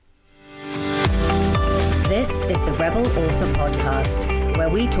Rebel Author Podcast, where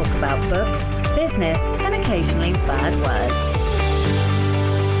we talk about books, business, and occasionally bad words.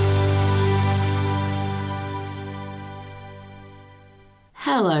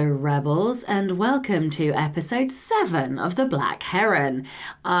 Hello, Rebels, and welcome to episode 7 of The Black Herron.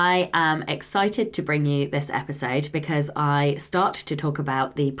 I am excited to bring you this episode because I start to talk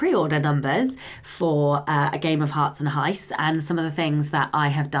about the pre-order numbers for A Game of Hearts and Heist and some of the things that I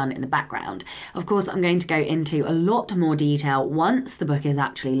have done in the background. Of course, I'm going to go into a lot more detail once the book is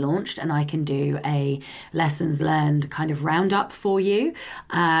actually launched and I can do a lessons learned kind of roundup for you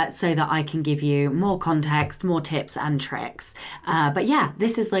so that I can give you more context, more tips and tricks. But yeah,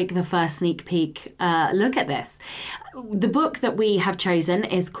 this is like the first sneak peek look at this. The book that we have chosen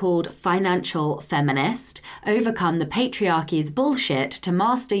is called Financial Feminist: Overcome the Patriarchy's Bullshit to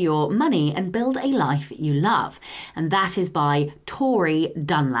Master Your Money and Build a Life You Love. And that is by Tori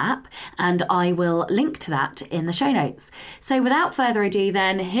Dunlap. And I will link to that in the show notes. So without further ado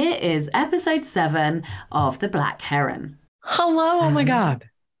then, here is episode 7 of The Black Herron. Hello, oh my God.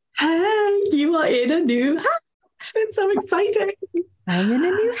 Hey, you are in a new house. It's so exciting. I'm in a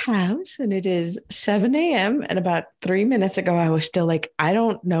new house and it is 7 a.m. And about 3 minutes ago, I was still like, I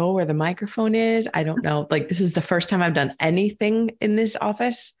don't know where the microphone is. I don't know. Like, this is the first time I've done anything in this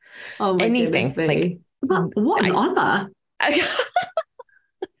office. Oh, my anything. Like, what an honor.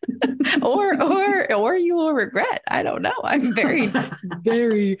 or you will regret. I don't know. I'm very,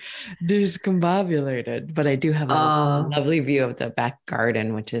 very discombobulated, but I do have a lovely view of the back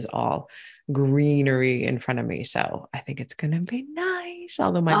garden, which is all greenery in front of me. So I think it's going to be nice.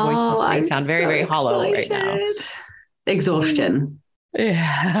 Although my voice might sound very, very hollow right now. Exhaustion.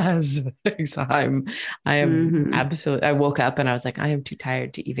 Yes. I am absolutely, I woke up and I was like, I am too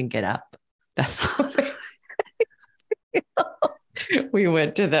tired to even get up. That's we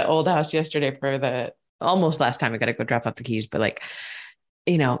went to the old house yesterday for the almost last time. I got to go drop off the keys, but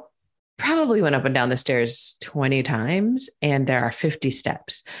probably went up and down the stairs 20 times and there are 50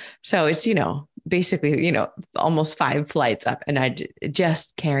 steps. So it's, basically, almost 5 flights up and I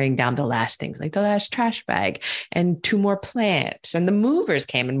just carrying down the last things, like the last trash bag and 2 more plants, and the movers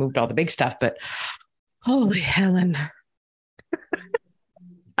came and moved all the big stuff, but holy Helen.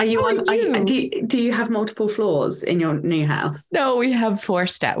 Are you on? Do you have multiple floors in your new house? No, we have 4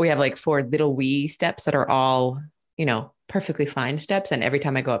 steps. We have like 4 little wee steps that are all, perfectly fine steps. And every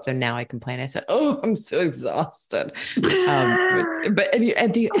time I go up there now, I complain. I said, "Oh, I'm so exhausted." But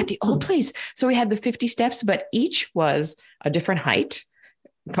at the old place, so we had the 50 steps, but each was a different height,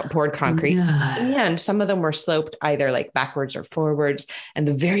 poured concrete, and some of them were sloped either like backwards or forwards. And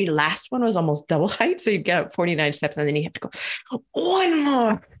the very last one was almost double height, so you get up 49 steps, and then you have to go one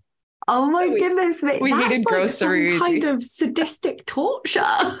more. Oh my goodness! We hated groceries. Some kind of sadistic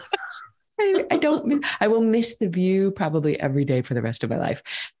torture. I will miss the view probably every day for the rest of my life.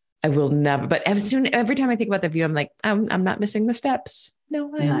 I will never, but every time I think about the view, I'm like, I'm not missing the steps.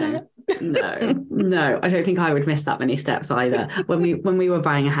 No, I am not. No, I don't think I would miss that many steps either. When we were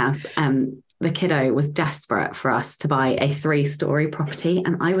buying a house, the kiddo was desperate for us to buy a 3-story property.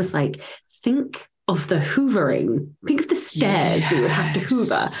 And I was like, think of the hoovering, think of the stairs we would have to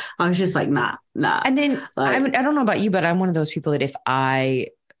hoover. I was just like, nah. And then I don't know about you, but I'm one of those people that if I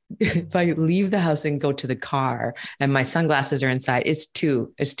leave the house and go to the car and my sunglasses are inside, it's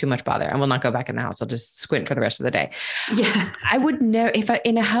too much bother. I will not go back in the house. I'll just squint for the rest of the day. Yeah. I would never, if I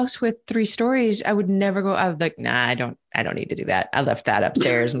in a house with 3 stories, I would never go. I was like, nah, I don't need to do that. I left that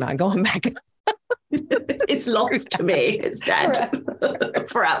upstairs. I'm not going back. It's lost to me. It's dead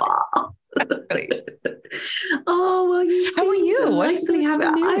forever. Oh, well, how are you? What's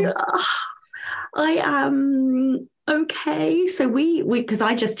new? I am okay. So we because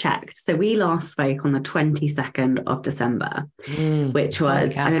I just checked. So we last spoke on the 22nd of December, which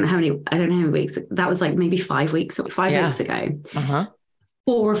was I don't know how many weeks. That was like maybe 5 weeks ago.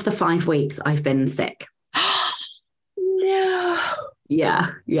 4 of the 5 weeks I've been sick. No.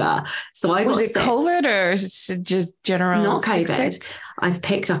 Yeah. So I was got it sick. COVID or just general? Not COVID. Sick? I've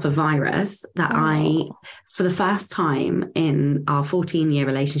picked up a virus that for the first time in our 14-year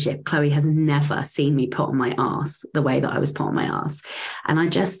relationship, Chloe has never seen me put on my arse the way that I was put on my arse. And I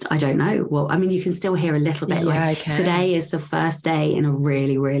don't know. Well, I mean, you can still hear a little bit. Yeah, I can. Today is the first day in a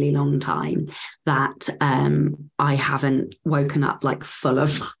really, really long time that I haven't woken up like full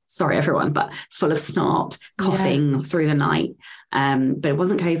of, sorry everyone, but full of snot, coughing through the night. But it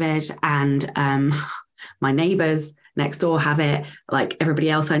wasn't COVID. And my neighbors next door have it. Like everybody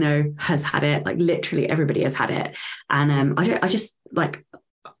else I know has had it. Like literally everybody has had it. And I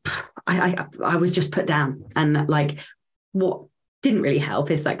was just put down and like, what didn't really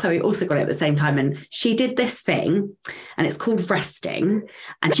help is that Chloe also got it at the same time. And she did this thing and it's called resting.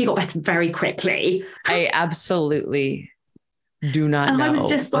 And she got better very quickly. I absolutely do not and know I was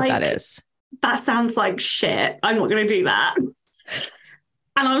just what like, that is. That sounds like shit. I'm not going to do that.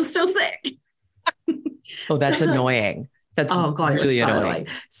 And I was still sick. Oh, that's annoying. That's oh God, really it was so annoying.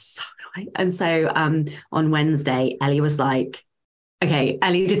 So annoying. And so on Wednesday, Ellie was like, okay,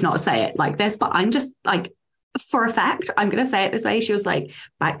 Ellie did not say it like this, but I'm just like, for a fact, I'm going to say it this way. She was like,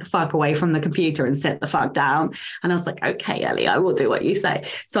 back the fuck away from the computer and sit the fuck down. And I was like, okay, Ellie, I will do what you say.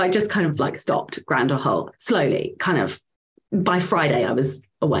 So I just kind of like stopped, ground a hole slowly, kind of by Friday, I was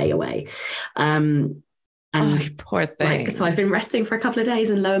away. And poor thing. so I've been resting for a couple of days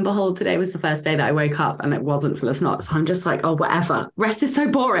and lo and behold, today was the first day that I woke up and it wasn't full of snot. So I'm just like, oh, whatever. Rest is so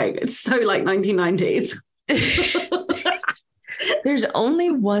boring. It's so like 1990s. There's only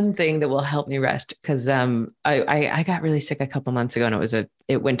one thing that will help me rest because I got really sick a couple months ago and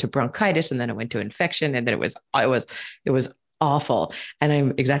it went to bronchitis and then it went to infection and then it was awful. And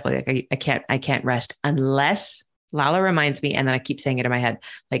I'm exactly like I can't rest unless Lala reminds me, and then I keep saying it in my head,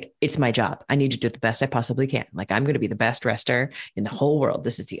 like, it's my job. I need to do the best I possibly can. Like, I'm going to be the best rester in the whole world.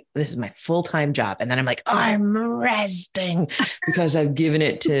 This is my full-time job. And then I'm like, I'm resting because I've given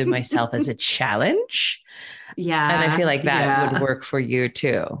it to myself as a challenge. Yeah. And I feel like that would work for you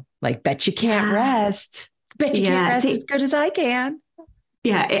too. Like, bet you can't rest. Bet you can't rest as good as I can.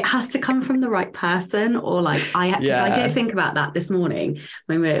 Yeah, it has to come from the right person, or like I did think about that this morning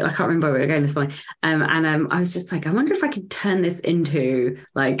when I can't remember where we were going this morning. And I was just like, I wonder if I could turn this into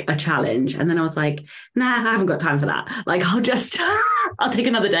like a challenge. And then I was like, nah, I haven't got time for that. Like, I'll take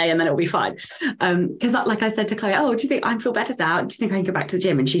another day and then it'll be fine. Because like I said to Chloe, oh, do you think I feel better now? Do you think I can go back to the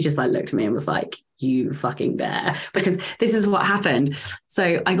gym? And she just like looked at me and was like, you fucking dare, because this is what happened.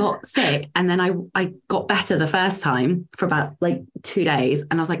 So I got sick and then I got better the first time for about like 2 days.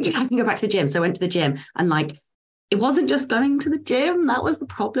 And I was like, yeah, I can go back to the gym. So I went to the gym and like, it wasn't just going to the gym. That was the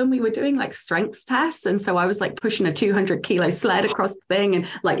problem. We were doing like strength tests. And so I was like pushing a 200 kilo sled across the thing and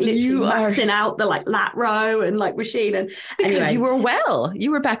like literally maxing out the like lat row and like machine. And because anyway,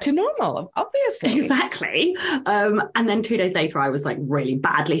 you were back to normal, obviously. Exactly. And then 2 days later, I was like really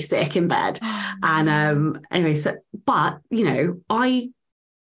badly sick in bed. And anyway, but you know, I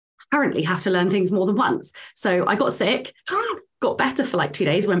apparently have to learn things more than once. So I got sick, got better for like 2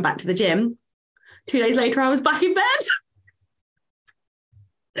 days, went back to the gym. 2 days later, I was back in bed.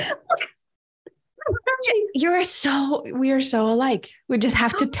 We are so alike. We just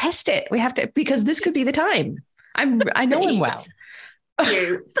have to test it. We have to, because this could be the time. I know him well.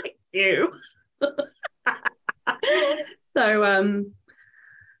 Thank you. So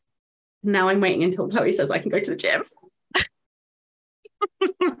now I'm waiting until Chloe says I can go to the gym.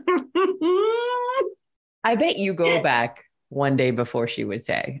 I bet you go back one day before she would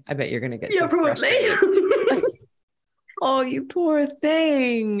say. I bet you're going to get so probably. frustrated. Oh, you poor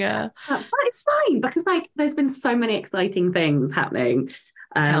thing. But it's fine because like there's been so many exciting things happening.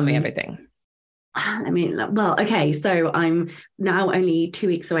 Tell me everything. I mean, well, okay, so I'm now only 2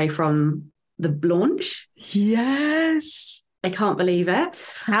 weeks away from the launch. Yes. I can't believe it.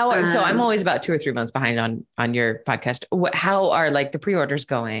 So I'm always about 2 or 3 months behind on your podcast. How are like the pre-orders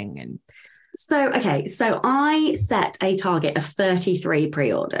going? And so I set a target of 33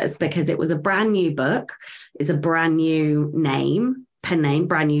 pre-orders because it was a brand new book. It's a brand new pen name,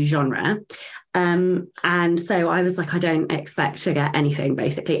 brand new genre. And so I was like, I don't expect to get anything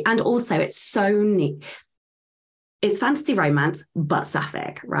basically. And also it's so neat. It's fantasy romance, but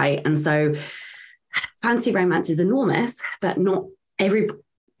sapphic, right? And so fantasy romance is enormous, but not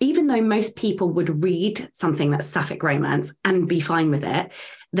even though most people would read something that's sapphic romance and be fine with it,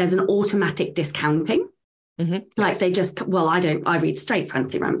 there's an automatic discounting. Mm-hmm. Like they just, I read straight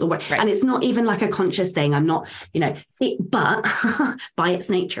fantasy romance, right. And it's not even like a conscious thing. I'm not, but by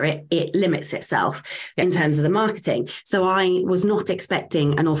its nature, it limits itself in terms of the marketing. So I was not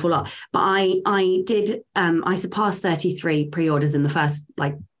expecting an awful lot, but I did, I surpassed 33 pre-orders in the first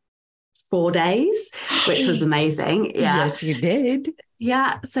 4 days, which was amazing. Yeah. Yes, you did.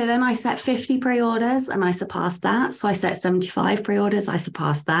 Yeah. So then I set 50 pre-orders and I surpassed that. So I set 75 pre-orders. I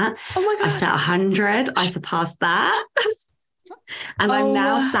surpassed that. Oh my God. I set 100. I surpassed that. And I'm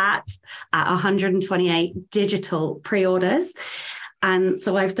now sat at 128 digital pre-orders. And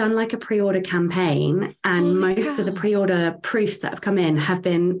so I've done like a pre-order campaign and most of the pre-order proofs that have come in have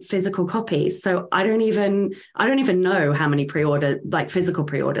been physical copies. So I don't even know how many physical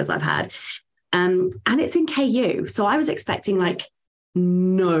pre-orders I've had. And it's in KU. So I was expecting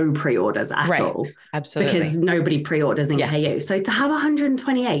no pre-orders at all. Absolutely. Because nobody pre-orders in Yeah. KU. So to have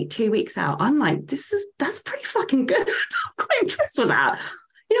 128 2 weeks out, I'm like, that's pretty fucking good. I'm quite impressed with that.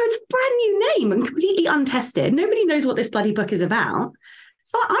 You know, it's a brand new name and completely untested. Nobody knows what this bloody book is about.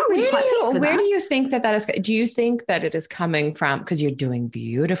 So I'm really quite pleased with where that. do you think that is? Do you think that it is coming from? Because you're doing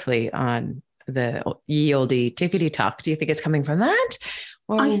beautifully on the ye olde tickety talk. Do you think it's coming from that,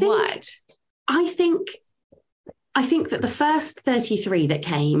 or what? I think that the first 33 that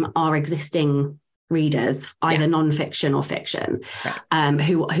came are existing readers, either non-fiction or fiction,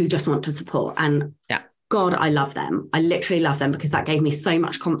 who just want to support. And God, I love them. I literally love them because that gave me so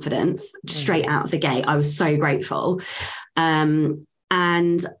much confidence straight out of the gate. I was so grateful.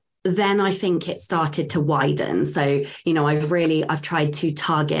 And then I think it started to widen. So, you know, I've tried to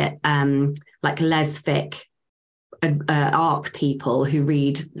target like lesfic ARC people who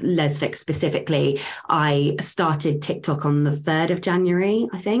read lesfic specifically. I started TikTok on the 3rd of January,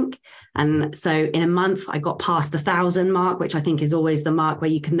 I think. And so in a month, I got past the 1,000 mark, which I think is always the mark where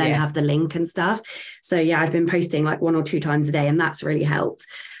you can then have the link and stuff. So yeah, I've been posting like 1 or 2 times a day, and that's really helped.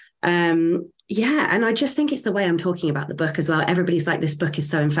 And I just think it's the way I'm talking about the book as well. Everybody's like, this book is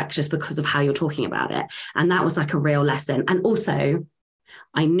so infectious because of how you're talking about it. And that was like a real lesson. And also,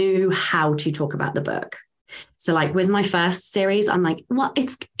 I knew how to talk about the book. So like with my first series, I'm like, well,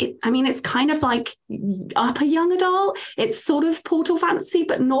 it's kind of like upper young adult. It's sort of portal fantasy,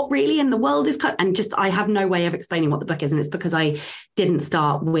 but not really. And the world is I have no way of explaining what the book is. And it's because I didn't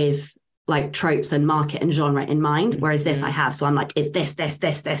start with like tropes and market and genre in mind. Whereas this I have. So I'm like, it's this,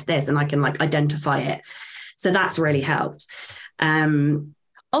 and I can like identify it. So that's really helped.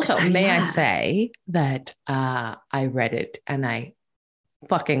 Also, I say that I read it and I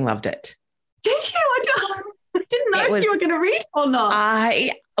fucking loved it. Did you? I didn't know if you were going to read or not.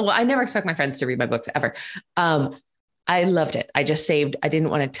 I never expect my friends to read my books ever. I loved it. I just saved. I didn't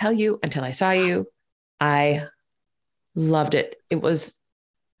want to tell you until I saw you. I loved it. It was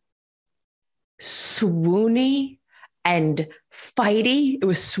swoony and fighty. It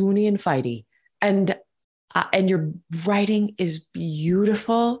was swoony and fighty. And your writing is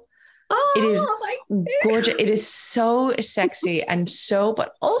beautiful. Oh, it is gorgeous. It is so sexy and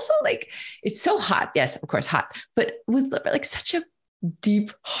but also like, it's so hot. Yes, of course, hot, but with like such a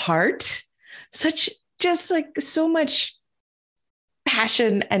deep heart, just like so much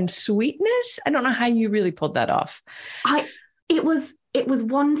passion and sweetness. I don't know how you really pulled that off. It was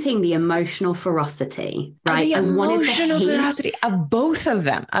wanting the emotional ferocity, right? The emotional ferocity of both of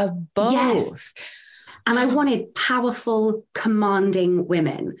them, Yes. And I wanted powerful, commanding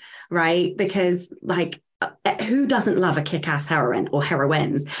women, right? Because like, who doesn't love a kick-ass heroine or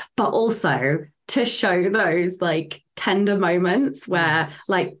heroines? But also to show those like tender moments where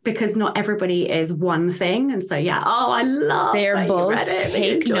like, because not everybody is one thing. And so, I love they're both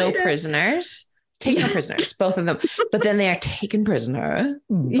take no prisoners. Take no prisoners, both of them. But then they are taken prisoner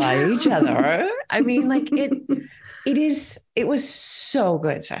by each other. I mean, like it was so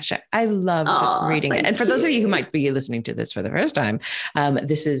good, Sasha. I loved reading it. And for those of you who might be listening to this for the first time,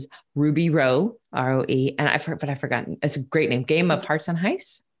 this is Ruby Rowe, Roe. And I've forgotten. It's a great name. Game of Hearts and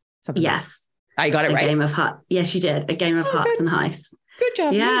Heist. Something. Yes. I got it right. Game of Hearts. Yes, you did. A Game of Hearts and Heist. Good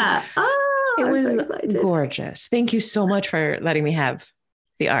job. Yeah. It was so gorgeous. Thank you so much for letting me have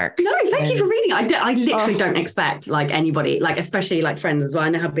the arc. No, thank you for reading. I literally don't expect like anybody, like especially like friends as well. I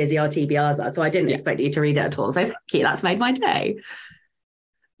know how busy our TBRs are, so I didn't expect you to read it at all. So thank you. That's made my day.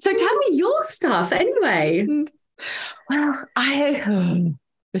 So tell me your stuff anyway. Well,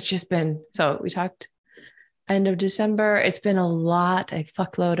 it's just been, so we talked end of December. It's been a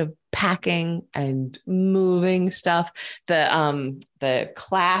fuckload of packing and moving stuff. The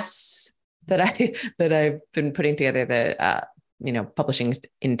class that I've been putting together, publishing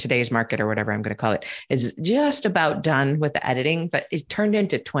in today's market or whatever I'm going to call it, is just about done with the editing, but it turned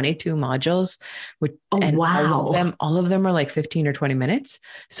into 22 modules, wow. All of them are like 15 or 20 minutes.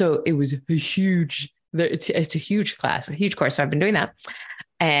 So it was it's a huge class, a huge course. So I've been doing that.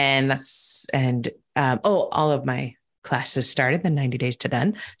 All of my classes started the 90 days to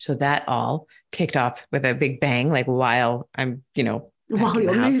done. So that all kicked off with a big bang, like while I'm, while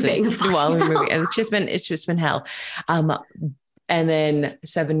you're moving. While we're moving. And it's just been hell. And then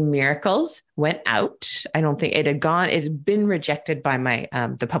 7 Miracles went out. I don't think it had been rejected by my,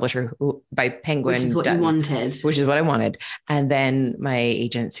 the publisher by Penguin. Which is what you wanted. Which is what I wanted. And then my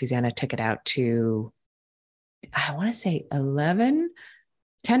agent, Susanna, took it out to, I want to say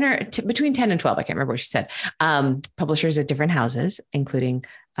 10 or between 10 and 12. I can't remember what she said. Publishers at different houses, including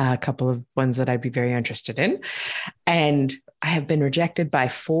a couple of ones that I'd be very interested in. And I have been rejected by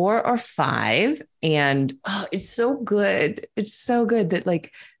 4 or 5. And it's so good. It's so good that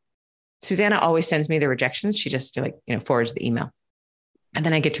like Susanna always sends me the rejections. She just like, forwards the email. And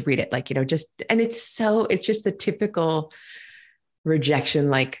then I get to read it, like, and it's just the typical rejection,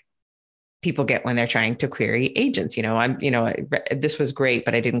 like people get when they're trying to query agents. This was great,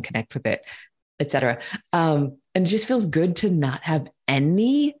 but I didn't connect with it, et cetera. And it just feels good to not have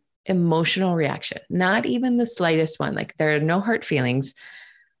any emotional reaction, not even the slightest one. Like there are no hurt feelings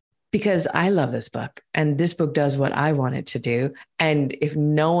because I love this book and this book does what I want it to do. And if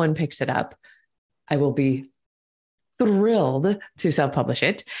no one picks it up, I will be thrilled to self-publish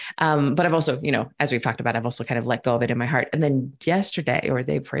it. But I've also, as we've talked about, I've also kind of let go of it in my heart. And then yesterday or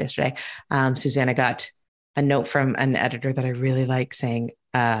the day before yesterday, Susanna got a note from an editor that I really like saying,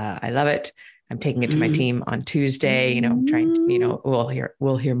 I love it. I'm taking it to my team on Tuesday, I'm trying to,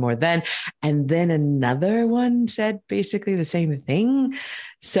 we'll hear more then. And then another one said basically the same thing.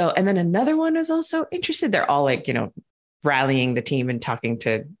 So, and then another one was also interested. They're all like, rallying the team and talking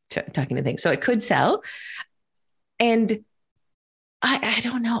to things. So it could sell. And I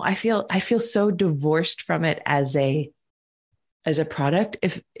don't know. I feel so divorced from it as a product.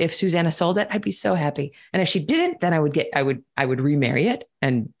 If Susanna sold it, I'd be so happy. And if she didn't, then I would remarry it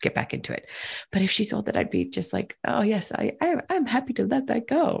and get back into it. But if she sold it, I'd be just like, oh yes, I'm happy to let that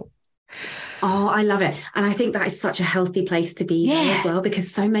go. Oh, I love it. And I think that is such a healthy place to be there as well,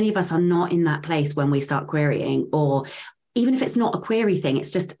 because so many of us are not in that place when we start querying, or even if it's not a query thing,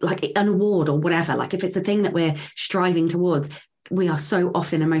 it's just like an award or whatever. Like if it's a thing that we're striving towards, we are so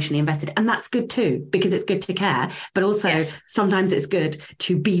often emotionally invested, and that's good too, because it's good to care, but also sometimes it's good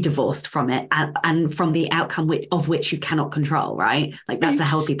to be divorced from it and from the outcome of which you cannot control, right? Like that's a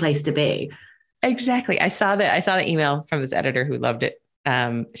healthy place to be. Exactly. I saw the email from this editor who loved it.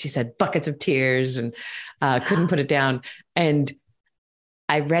 She said buckets of tears and couldn't put it down. And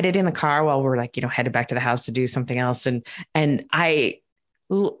I read it in the car while we're like, headed back to the house to do something else. And I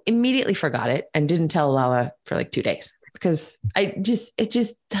immediately forgot it and didn't tell Lala for like 2 days because it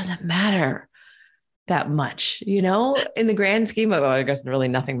just doesn't matter that much, in the grand scheme of, I guess really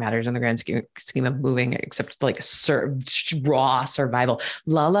nothing matters in the grand scheme of moving except like raw survival.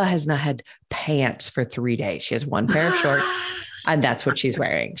 Lala has not had pants for 3 days. She has one pair of shorts and that's what she's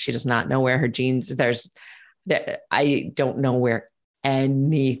wearing. She does not know where her jeans, I don't know where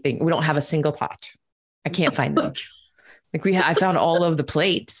anything. We don't have a single pot. I can't find them. Like I found all of the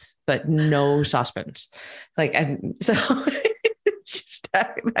plates, but no saucepans. Like, so it's just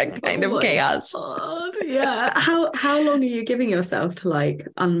that kind of chaos. God. Yeah. How long are you giving yourself to like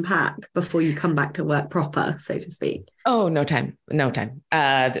unpack before you come back to work proper, so to speak? Oh, no time.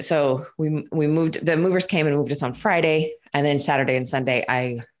 So we moved, the movers came and moved us on Friday, and then Saturday and Sunday,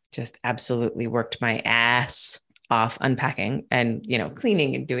 I just absolutely worked my ass off unpacking and,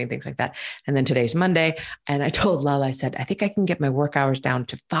 cleaning and doing things like that. And then today's Monday. And I told Lala, I said, I think I can get my work hours down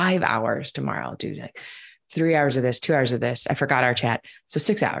to 5 hours tomorrow. I'll do like 3 hours of this, 2 hours of this. I forgot our chat. So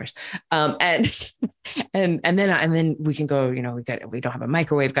 6 hours. And then we can go, we don't have a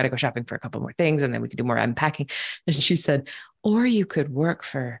microwave, got to go shopping for a couple more things. And then we can do more unpacking. And she said, or you could work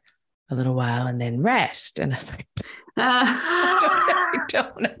for a little while and then rest. And I was like, I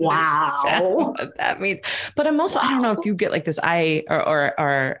don't understand what that means. But I'm also, I don't know if you get like this,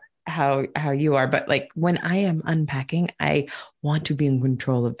 or how you are, but like when I am unpacking, I want to be in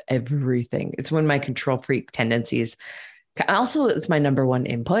control of everything. It's when my control freak tendencies, also it's my number one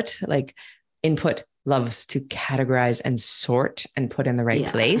input, like input loves to categorize and sort and put in the right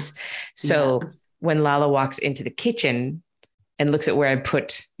place. So when Lala walks into the kitchen and looks at where I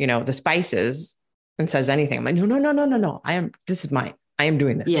put, the spices and says anything, I'm like, no. This is mine. I am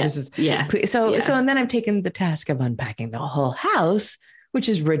doing this. Yes. This is So, and then I've taken the task of unpacking the whole house, which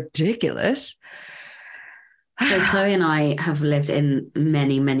is ridiculous. So Chloe and I have lived in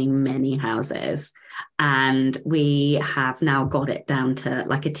many, many, many houses, and we have now got it down to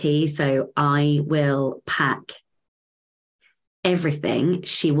like a T. So I will pack everything.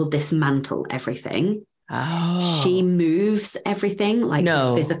 She will dismantle everything. Oh. She moves everything, like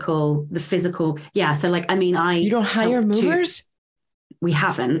the physical. Yeah. So like, you don't hire movers? We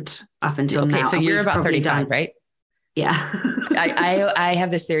haven't up until now. Okay. So you're about 35, right? Yeah. I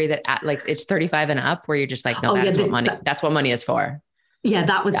have this theory that like it's 35 and up where you're just like, no, that's what money is for. Yeah,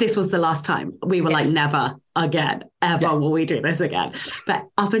 this was the last time. We were like, never again, ever will we do this again. But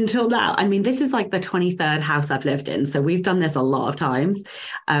up until now, I mean, this is like the 23rd house I've lived in. So we've done this a lot of times.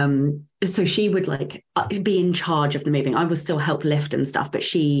 So she would like be in charge of the moving. I would still help lift and stuff, but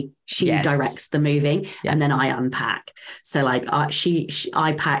she directs the moving and then I unpack. So like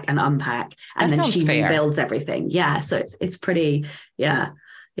I pack and unpack and then she rebuilds everything. Yeah. So it's pretty, yeah.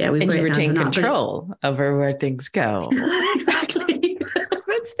 Yeah. We and you retain control over where things go. Exactly.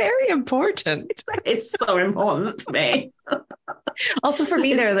 That's very important. It's so important to me. Also for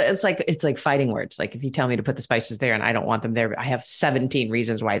me, it's like fighting words. Like if you tell me to put the spices there and I don't want them there, I have 17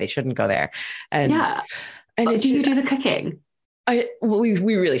 reasons why they shouldn't go there. And do you do the cooking? We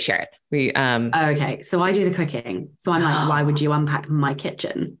really share it. Okay. So I do the cooking. So I'm like, why would you unpack my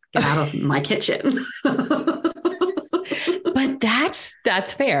kitchen? Get out of my kitchen. But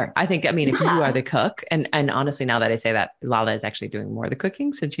that's fair. I think, I mean, if you are the cook, and honestly, now that I say that, Lala is actually doing more of the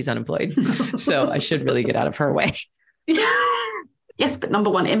cooking since she's unemployed. So I should really get out of her way. Yes, but number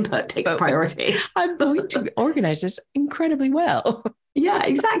one input takes priority. I'm going to organize this incredibly well. Yeah,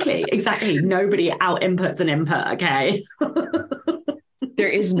 exactly. Nobody out inputs an input. Okay. There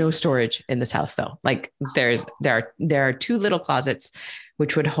is no storage in this house though. Like there are two little closets,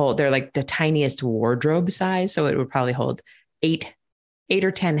 which would hold, they're like the tiniest wardrobe size. So it would probably hold eight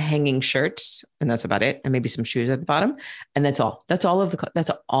or 10 hanging shirts. And that's about it. And maybe some shoes at the bottom. And that's all of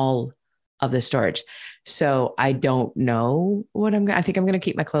the storage. So I don't know what I think I'm going to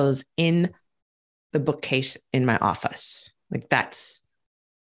keep my clothes in the bookcase in my office. Like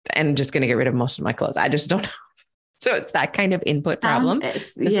and just going to get rid of most of my clothes. I just don't know. So it's that kind of input problem.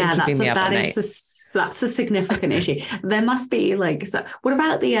 That's a significant issue. There must be like, what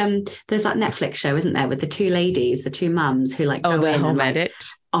about there's that Netflix show, isn't there, with the two ladies, the two mums who like, the home edit.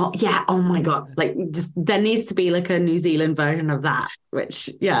 Oh yeah. Oh my God. Like just, there needs to be like a New Zealand version of that, which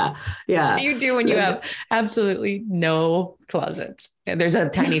yeah. What do you do when you have absolutely no closets? There's a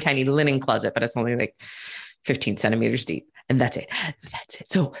tiny, tiny linen closet, but it's only like 15 centimeters deep. And that's it.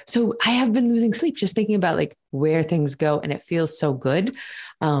 So I have been losing sleep just thinking about like where things go, and it feels so good.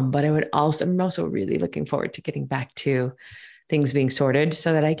 But I'm also really looking forward to getting back to things being sorted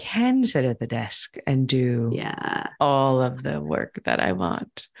so that I can sit at the desk and do all of the work that I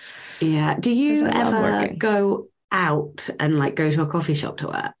want. Yeah. Do you ever go out and like go to a coffee shop to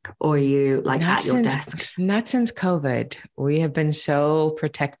work, or are you like at your desk? Not since COVID. We have been so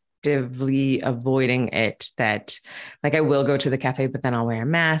protective actively avoiding it that like I will go to the cafe, but then I'll wear a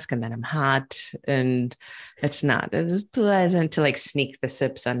mask and then I'm hot and it's not as pleasant to like sneak the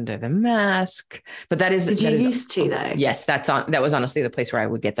sips under the mask. But that is, Did you used to though? Yes, that was honestly the place where I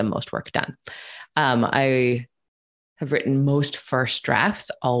would get the most work done. I have written most first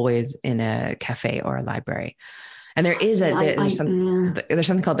drafts always in a cafe or a library. And there is there's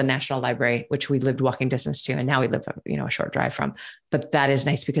something called the National Library, which we lived walking distance to. And now we live, a short drive from, but that is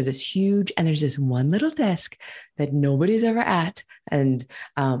nice because it's huge. And there's this one little desk that nobody's ever at. And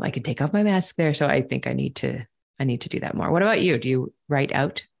I can take off my mask there. So I think I need to do that more. What about you? Do you write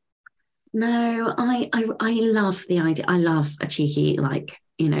out? No, I love the idea. I love a cheeky,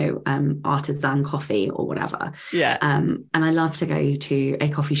 artisan coffee or whatever. Yeah. And I love to go to a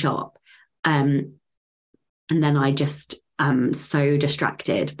coffee shop. And then I just am so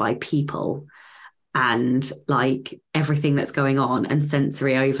distracted by people and like everything that's going on and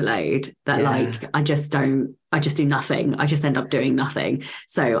sensory overload that I just do nothing. I just end up doing nothing.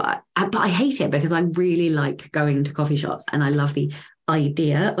 So, but I hate it because I really like going to coffee shops and I love the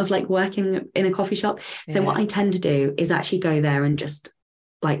idea of like working in a coffee shop. So what I tend to do is actually go there and just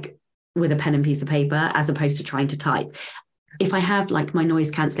like with a pen and piece of paper as opposed to trying to type. If I have like my noise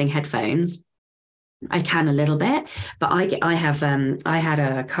cancelling headphones, I can a little bit, but I had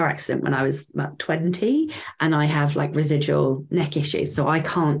a car accident when I was about 20 and I have like residual neck issues. So I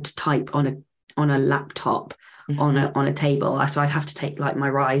can't type on a laptop on a table. So I'd have to take like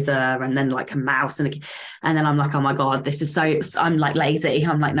my riser and then like a mouse and then I'm like, oh my God, this is I'm like lazy.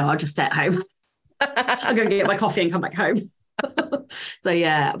 I'm like, no, I'll just stay at home. I'll go get my coffee and come back home. So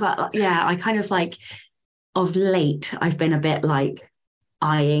yeah, but yeah, I kind of like of late, I've been a bit like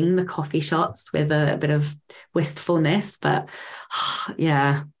eyeing the coffee shops with a bit of wistfulness, but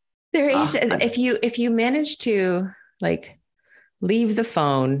yeah. There is, if you manage to like leave the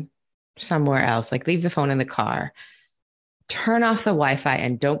phone somewhere else, like leave the phone in the car, turn off the Wi-Fi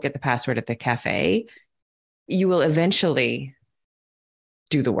and don't get the password at the cafe, you will eventually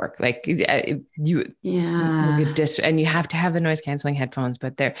do the work. Like will get and you have to have the noise canceling headphones.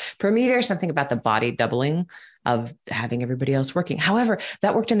 But for me, there's something about the body doubling of having everybody else working. However,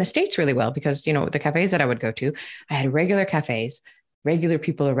 that worked in the States really well because, the cafes that I would go to, I had regular cafes regular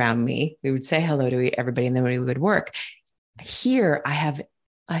people around me. We would say hello to everybody and then we would work. Here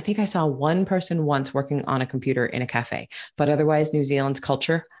I think I saw one person once working on a computer in a cafe, but otherwise New Zealand's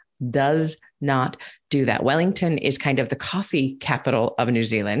culture does not do that. Wellington is kind of the coffee capital of New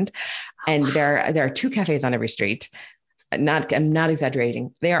Zealand. And there are 2 cafes on every street. I'm not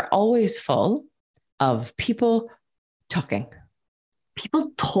exaggerating. They are always full of people talking.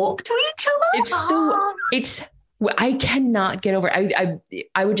 People talk to each other? I cannot get over it.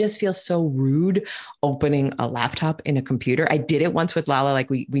 I would just feel so rude opening a laptop in a computer. I did it once with Lala.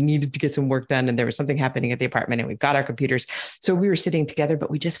 Like we needed to get some work done and there was something happening at the apartment and we got our computers. So we were sitting together, but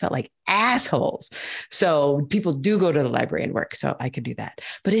we just felt like assholes. So people do go to the library and work. So I could do that.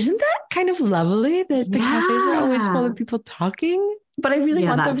 But isn't that kind of lovely that the cafes are always full of people talking? But I really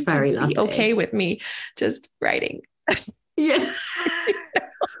want them to be okay with me just writing. Yeah.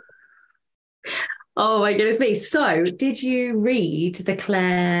 Oh my goodness me. So did you read the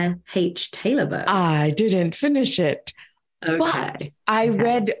Claire H. Taylor book? I didn't finish it. Okay. But I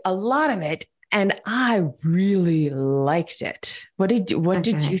read a lot of it and I really liked it. What did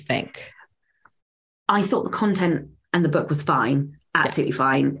you think? I thought the content and the book was fine. Absolutely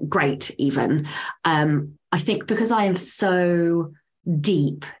fine. Great even. I think because I am so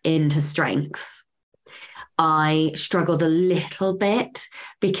deep into strengths, I struggled a little bit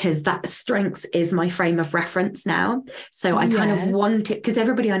because that strengths is my frame of reference now. So I kind of wanted, because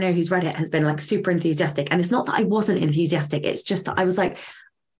everybody I know who's read it has been like super enthusiastic. And it's not that I wasn't enthusiastic. It's just that I was like,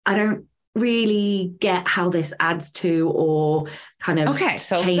 I don't really get how this adds to or kind of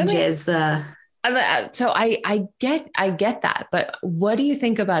changes the... So I get that, but what do you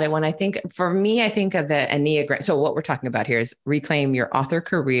think about it? When I think of the Enneagram. So what we're talking about here is Reclaim Your Author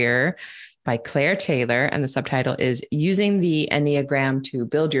Career by Claire Taylor. And the subtitle is Using the Enneagram to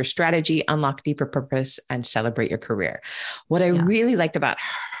Build Your Strategy, Unlock Deeper Purpose, and Celebrate Your Career. What I really liked about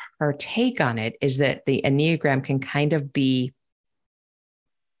her take on it is that the Enneagram can kind of be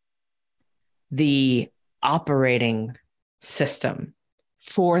the operating system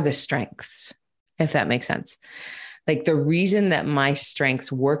for the strengths, if that makes sense. Like the reason that my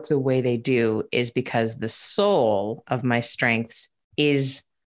strengths work the way they do is because the soul of my strengths is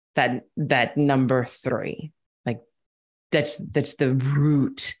that number 3. Like that's the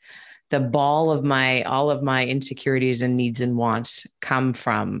root. The ball of all of my insecurities and needs and wants come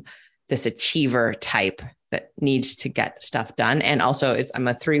from this achiever type that needs to get stuff done. And also I'm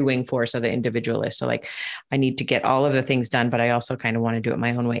a 3-wing force of the individualist. So like I need to get all of the things done, but I also kind of want to do it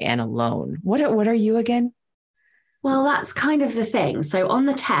my own way and alone. What are you again? Well, that's kind of the thing. So on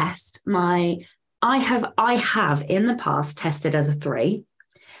the test, I have in the past tested as a 3.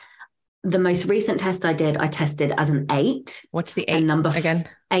 The most recent test I did, I tested as an 8. What's the 8 and number again?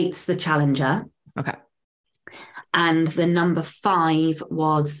 8's the challenger. Okay. And the number 5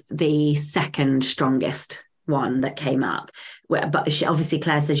 was the second strongest one that came up. But obviously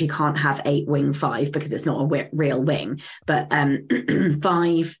Claire says you can't have 8 wing 5 because it's not a real wing. But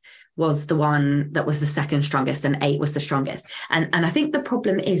 5 was the one that was the second strongest and 8 was the strongest. And I think the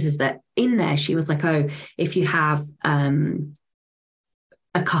problem is that in there she was like, oh, if you have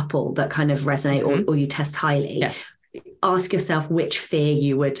a couple that kind of resonate or you test highly, ask yourself which fear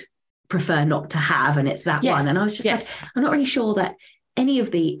you would prefer not to have, and it's that one. And I was just like, I'm not really sure that any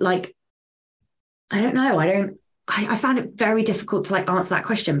of the, like, I don't know, I found it very difficult to like answer that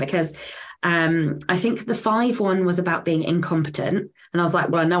question because I think the 5 one was about being incompetent, and I was like,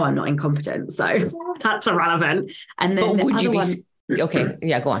 well, no, I'm not incompetent, so that's irrelevant. And then the other one, okay,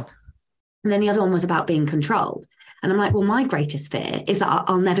 yeah, go on. And then the other one was about being controlled. And I'm like, well, my greatest fear is that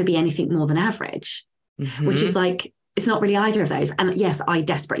I'll never be anything more than average, which is like, it's not really either of those. And yes, I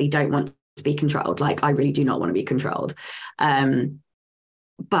desperately don't want to be controlled. Like, I really do not want to be controlled.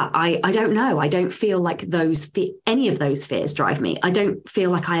 But I don't know. I don't feel like any of those fears drive me. I don't feel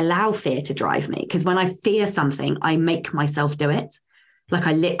like I allow fear to drive me, because when I fear something, I make myself do it. Like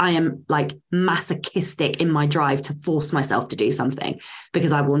I am like masochistic in my drive to force myself to do something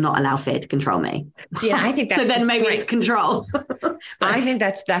because I will not allow fear to control me. Yeah, I think that's so then maybe it's control. I think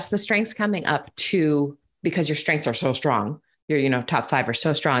that's the strengths coming up to, because your strengths are so strong. Your top 5 are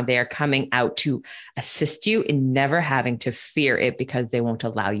so strong. They are coming out to assist you in never having to fear it because they won't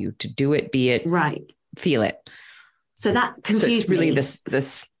allow you to do it, be it, right, feel it. So that confused me. So it's really me.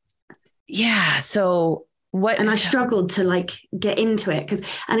 this. Yeah. So what? And I struggled to like get into it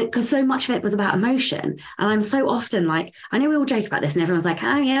because so much of it was about emotion. And I'm so often like, I know we all joke about this and everyone's like,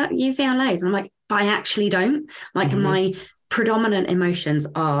 oh yeah, you feel lows. And I'm like, but I actually don't. Like my predominant emotions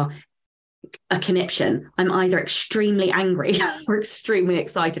are a conniption. I'm either extremely angry or extremely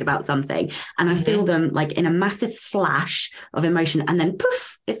excited about something. And I feel them like in a massive flash of emotion, and then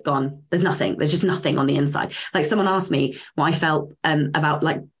poof, it's gone. There's nothing. There's just nothing on the inside. Like someone asked me what I felt about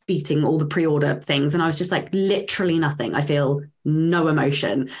like beating all the pre-order things. And I was just like, literally nothing. I feel no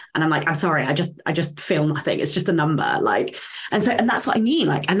emotion. And I'm like, I'm sorry, I just feel nothing. It's just a number. Like, and that's what I mean.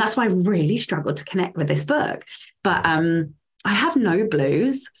 Like, and that's why I really struggled to connect with this book. But I have no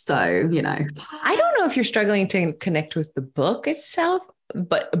blues. So, I don't know if you're struggling to connect with the book itself,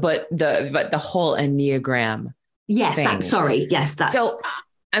 but the whole Enneagram. Yes. thing. That's so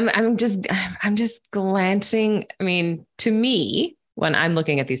I'm just glancing. I mean, to me, when I'm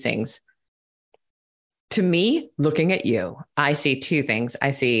looking at these things, to me, looking at you, I see two things.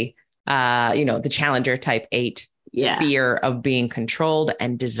 I see, the challenger type 8, fear of being controlled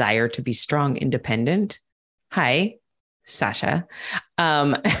and desire to be strong, independent. Hi, Sasha.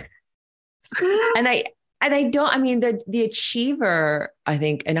 And the achiever, I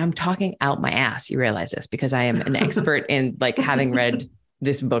think, and I'm talking out my ass. You realize this because I am an expert in like having read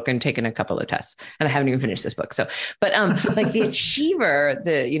this book and taken a couple of tests, and I haven't even finished this book. So, but like the achiever,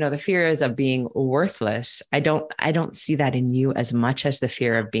 the fear is of being worthless. I don't see that in you as much as the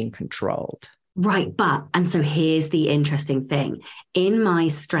fear of being controlled. Right. And so here's the interesting thing. In my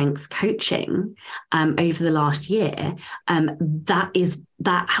strengths coaching over the last year,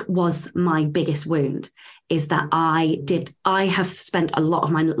 that was my biggest wound, is that I have spent a lot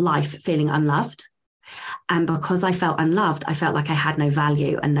of my life feeling unloved. And because I felt unloved, I felt like I had no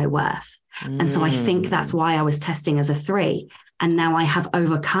value and no worth. And so I think that's why I was testing as a 3. And now I have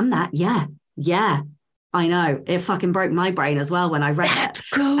overcome that. Yeah. I know, it fucking broke my brain as well when I read That's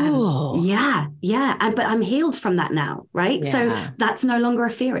cool. Yeah. But I'm healed from that now, right? Yeah. So that's no longer a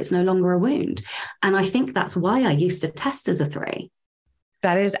fear. It's no longer a wound. And I think that's why I used to test as a 3.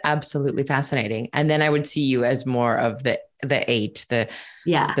 That is absolutely fascinating. And then I would see you as more of the 8, the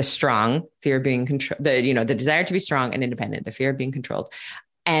strong, fear of being controlled, the desire to be strong and independent, the fear of being controlled.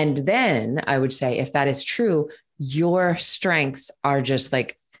 And then I would say, if that is true, your strengths are just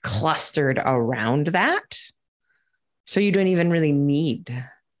like clustered around that. So you don't even really need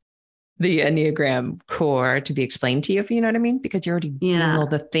the Enneagram core to be explained to you, if you know what I mean, because you already doing all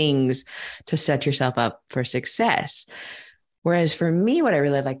the things to set yourself up for success. Whereas for me, what I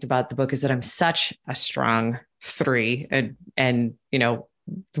really liked about the book is that I'm such a strong 3 and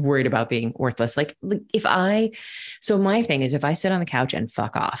worried about being worthless. So my thing is, if I sit on the couch and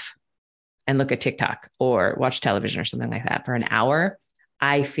fuck off and look at TikTok or watch television or something like that for an hour,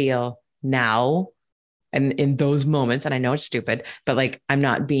 I feel now, and in those moments, and I know it's stupid, but like, I'm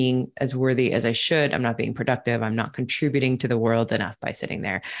not being as worthy as I should. I'm not being productive. I'm not contributing to the world enough by sitting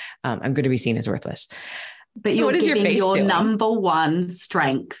there. I'm going to be seen as worthless. But you're giving your number one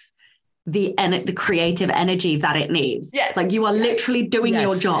strength the creative energy that it needs. Yes. Like you are literally doing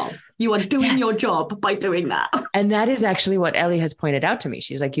your job. You are doing your job by doing that. And that is actually what Ellie has pointed out to me.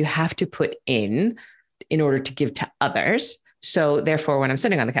 She's like, you have to put in order to give to others. So therefore, when I'm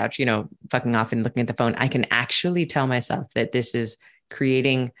sitting on the couch, fucking off and looking at the phone, I can actually tell myself that this is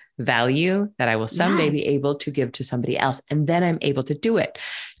creating value that I will someday be able to give to somebody else. And then I'm able to do it.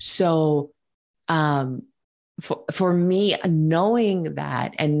 So, for me, knowing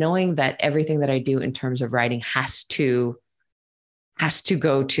that everything that I do in terms of writing has to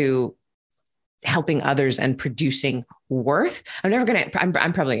go to helping others and producing worth. I'm not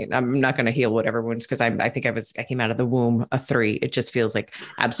going to heal whatever wounds, because I think I came out of the womb a 3. It just feels like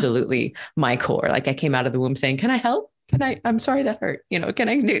absolutely my core. Like I came out of the womb saying, can I help? I'm sorry that hurt. Can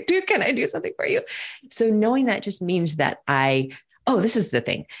I do something for you? So knowing that just means that this is the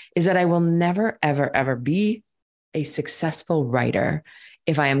thing, is that I will never, ever, ever be a successful writer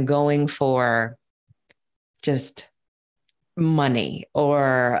if I am going for just money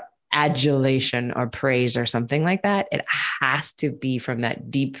or adulation or praise or something like that. It has to be from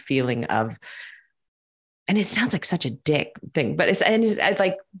that deep feeling of, and it sounds like such a dick thing, but it's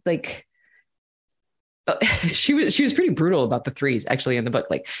like she was pretty brutal about the 3s actually in the book.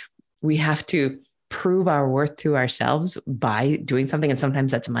 Like we have to prove our worth to ourselves by doing something. And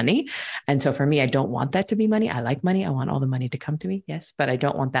sometimes that's money. And so for me, I don't want that to be money. I like money. I want all the money to come to me. Yes. But I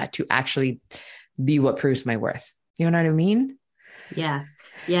don't want that to actually be what proves my worth. You know what I mean? Yes.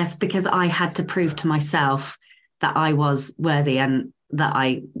 Because I had to prove to myself that I was worthy and that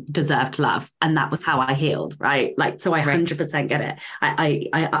I deserved love. And that was how I healed. Right. Like, so I 100% get it.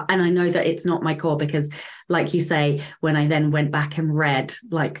 And I know that it's not my core, because like you say, when I then went back and read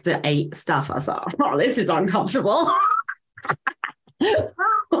like the 8 stuff, I thought, oh, this is uncomfortable.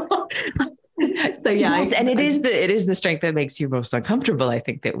 So yeah, yes, and it is the strength that makes you most uncomfortable. I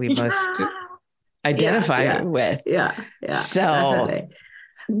think that we most identify with. Yeah, So definitely.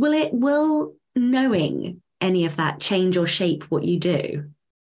 Will knowing any of that change or shape what you do?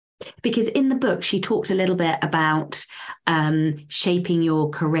 Because in the book, she talked a little bit about shaping your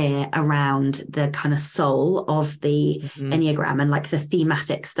career around the kind of soul of the Enneagram and like the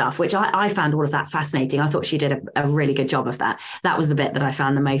thematic stuff, which I found all of that fascinating. I thought she did a really good job of that. That was the bit that I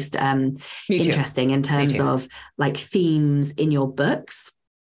found the most interesting in terms of like themes in your books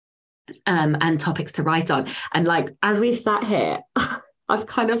and topics to write on. And like, as we've sat here, I've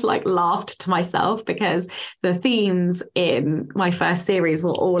kind of like laughed to myself because the themes in my first series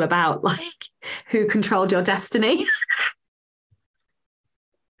were all about like who controlled your destiny.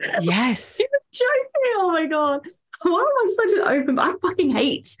 Yes. You're joking. Oh my God. Why am I such an open? I fucking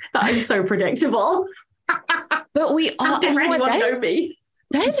hate that I'm so predictable. But we all know me.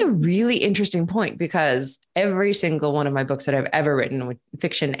 That is a really interesting point because every single one of my books that I've ever written with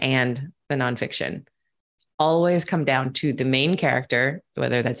fiction and the nonfiction always come down to the main character,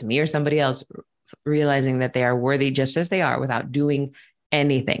 whether that's me or somebody else, realizing that they are worthy just as they are without doing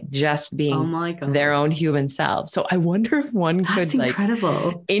anything, just being their own human selves. So I wonder if one could like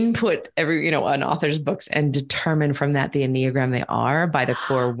input every, an author's books and determine from that the Enneagram they are by the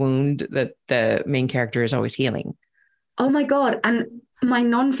core wound that the main character is always healing. Oh my God. And my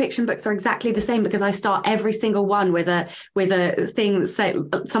nonfiction books are exactly the same because I start every single one with a thing that say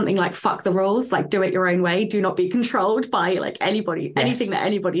something like "fuck the rules," like do it your own way, do not be controlled by like anybody, anything that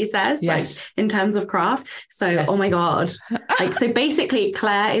anybody says, like in terms of craft. So, oh my God, like so basically,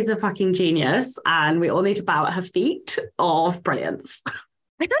 Claire is a fucking genius, and we all need to bow at her feet of brilliance.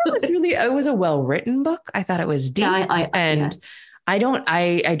 I thought it was a well written book. I thought it was deep I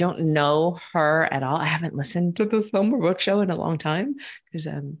don't know her at all. I haven't listened to the Summer Book Show in a long time because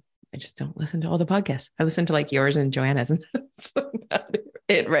I just don't listen to all the podcasts. I listen to like yours and Joanna's, and that's about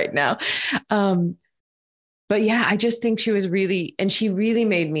it right now. But yeah, I just think she really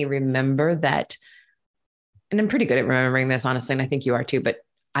made me remember that. And I'm pretty good at remembering this, honestly, and I think you are too. But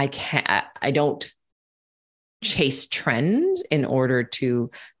I don't chase trends in order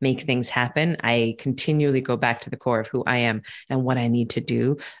to make things happen. I continually go back to the core of who I am and what I need to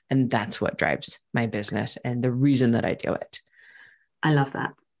do. And that's what drives my business and the reason that I do it. I love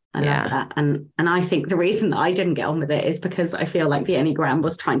that. I love that. And I think the reason that I didn't get on with it is because I feel like the Enneagram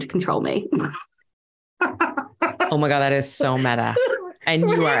was trying to control me. Oh my God, that is so meta. And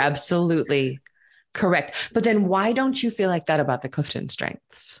you are absolutely correct. But then why don't you feel like that about the Clifton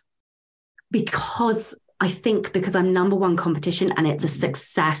strengths? Because I think because I'm number one competition and it's a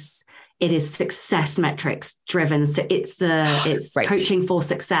success, it is success metrics driven. So it's coaching for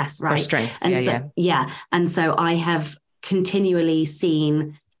success, right? For strength. And And so I have continually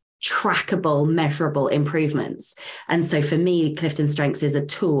seen trackable, measurable improvements. And so for me, Clifton Strengths is a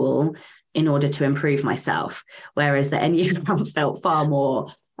tool in order to improve myself. Whereas the Enneagram felt far more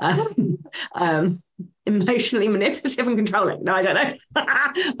emotionally manipulative and controlling. No, I don't know.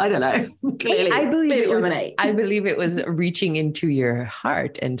 I don't know. Clearly, I believe it was reaching into your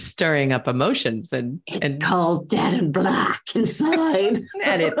heart and stirring up emotions. And it's cold, dead, and black inside.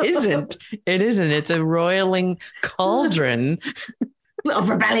 And it isn't. It isn't. It's a roiling cauldron of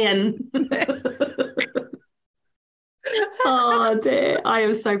rebellion. Oh dear, I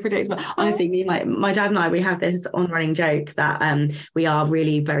am so predictable. Honestly, my dad and I, we have this on-running joke that we are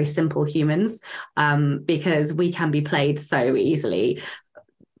really very simple humans because we can be played so easily.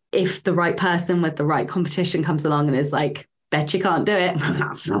 If the right person with the right competition comes along and is like, bet you can't do it,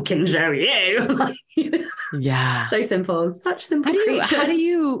 I'll fucking show you. Yeah. So simple. Such simple creatures. How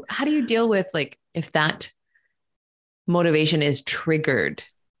do you deal with like if that motivation is triggered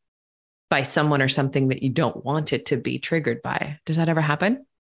by someone or something that you don't want it to be triggered by? Does that ever happen?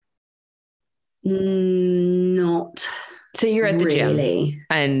 Not. So you're at the really. gym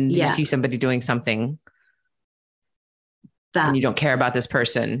and you see somebody doing something and you don't care about this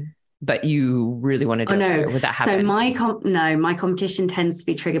person, but you really want to do it. Would that happen? So my competition tends to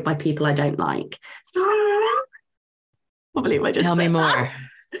be triggered by people I don't like. So I believe I just tell me more. That.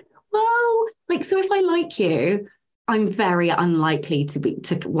 Well, like, so if I like you, I'm very unlikely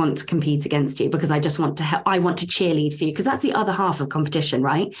to want to compete against you because I just want to help. I want to cheerlead for you because that's the other half of competition,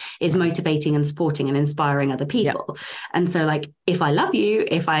 right? Is motivating and supporting and inspiring other people. Yep. And so like, if I love you,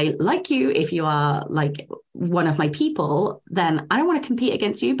 if I like you, if you are like one of my people, then I don't want to compete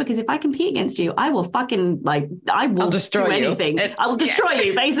against you because if I compete against you, I will fucking I'll destroy do anything. I will destroy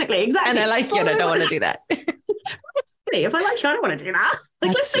you basically. Exactly. And I like you and I don't want to do that. If I like you, I don't want to do that.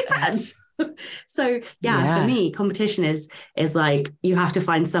 Like, let's be friends. So for me, competition is like you have to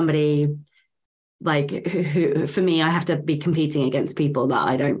find somebody like who for me, I have to be competing against people that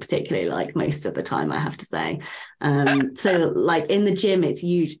I don't particularly like most of the time, I have to say. So like in the gym, it's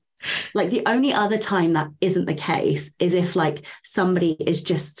huge. Like the only other time that isn't the case is if like somebody is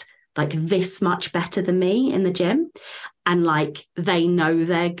just like this much better than me in the gym, and like they know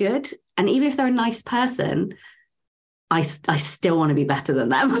they're good. And even if they're a nice person, I still want to be better than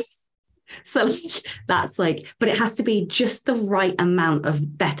them. So that's like, but it has to be just the right amount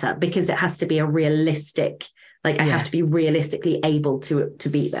of better, because it has to be a realistic, like I have to be realistically able to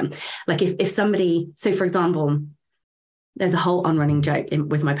beat them. Like if somebody, so for example, there's a whole on-running joke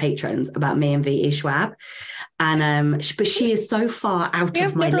with my patrons about me and V.E. Schwab. And but she is so far out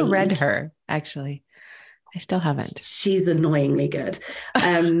of my league. I've never read her, actually. I still haven't. She's annoyingly good.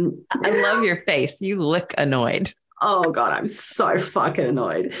 I love your face. You look annoyed. Oh God, I'm so fucking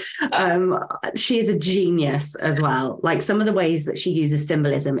annoyed. She is a genius as well. Like some of the ways that she uses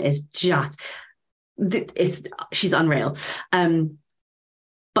symbolism is just, she's unreal.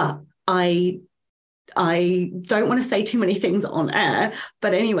 But I don't want to say too many things on air,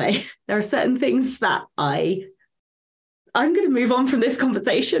 but anyway, there are certain things that I'm going to move on from this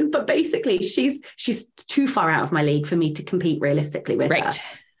conversation, but basically she's too far out of my league for me to compete realistically with her. Right.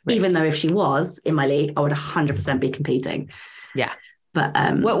 Even though if she was in my league, I would 100% be competing. Yeah. But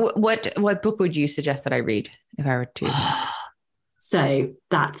what book would you suggest that I read if I were to? So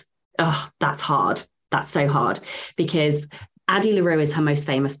that's hard. That's so hard, because Addie LaRue is her most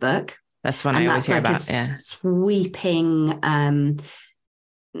famous book. That's one I always hear about. Yeah. Sweeping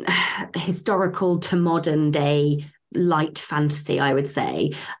historical to modern day light fantasy, I would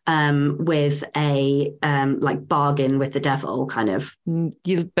say, with a like bargain with the devil kind of.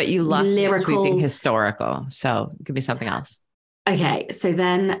 You love lyrical sweeping historical, so it could be something else. Okay, so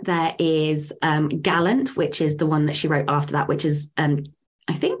then there is Gallant, which is the one that she wrote after that, which is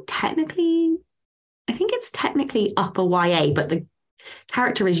I think it's technically upper YA, but the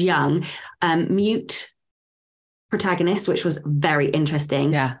character is young. Mute protagonist, which was very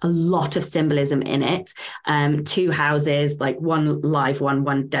interesting. Yeah. A lot of symbolism in it. 2 houses, like one live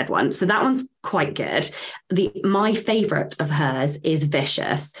one dead one. So that one's quite good. My favorite of hers is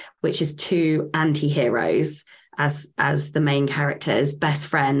Vicious, which is 2 anti-heroes as the main characters, best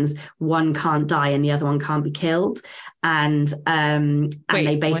friends. One can't die and the other one can't be killed. And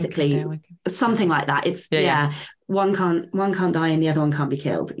they basically something like that. It's one can't die and the other one can't be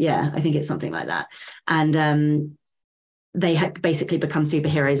killed. Yeah, I think it's something like that. And they basically become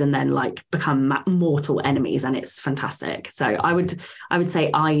superheroes and then like become mortal enemies, and it's fantastic. So I would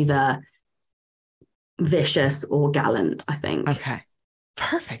say either Vicious or Gallant, I think. Okay.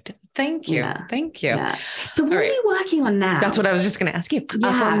 Perfect. Thank you. Yeah. Thank you. Yeah. So what are you working on now? That's what I was just going to ask you.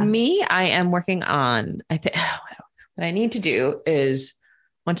 Yeah. For me, I am working on, I think what I need to do is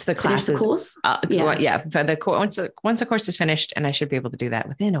once the class finish the course. For the course, once the course is finished, and I should be able to do that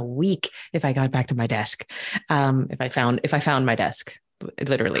within a week if I got back to my desk. If I found my desk,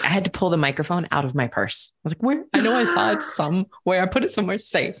 literally, I had to pull the microphone out of my purse. I was like, where? I know I saw it somewhere. I put it somewhere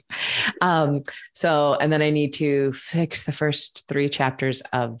safe. And then I need to fix the first 3 chapters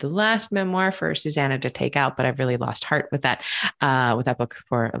of the last memoir for Susanna to take out, but I've really lost heart with that book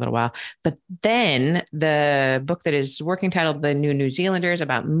for a little while. But then the book that is working titled The New Zealanders,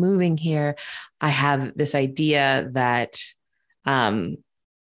 about moving here, I have this idea that,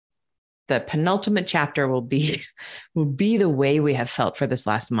 the penultimate chapter will be the way we have felt for this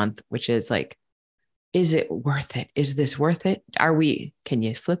last month, which is like, is it worth it? Is this worth it? Can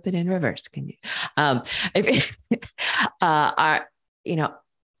you flip it in reverse? Can you,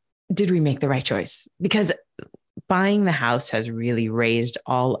 did we make the right choice? Because buying the house has really raised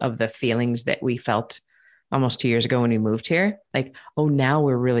all of the feelings that we felt almost 2 years ago when we moved here. Like, oh, now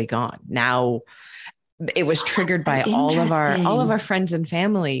we're really gone. Now it was triggered by all of our friends and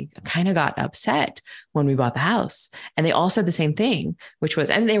family kind of got upset when we bought the house, and they all said the same thing, which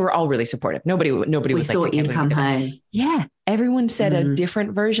was, and they were all really supportive. Nobody was like, thought you'd come home. Yeah. Everyone said a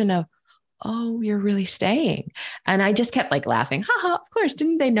different version of, oh, you're really staying. And I just kept like laughing. Haha, of course.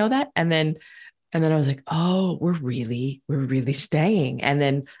 Didn't they know that? And then I was like, oh, we're really staying. And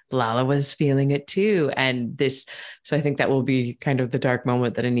then Lala was feeling it too. So I think that will be kind of the dark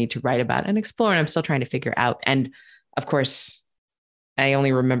moment that I need to write about and explore. And I'm still trying to figure out. And of course, I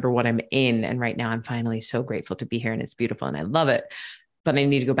only remember what I'm in. And right now I'm finally so grateful to be here, and it's beautiful and I love it, but I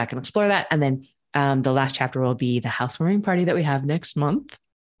need to go back and explore that. And then the last chapter will be the housewarming party that we have next month,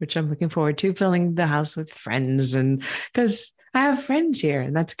 which I'm looking forward to, filling the house with friends, and because I have friends here,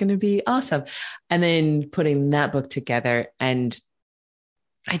 and that's going to be awesome. And then putting that book together, and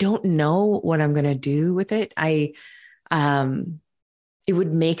I don't know what I'm going to do with it. it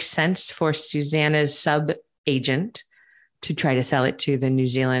would make sense for Susanna's sub agent to try to sell it to the New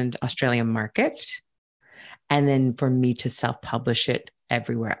Zealand, Australian market. And then for me to self-publish it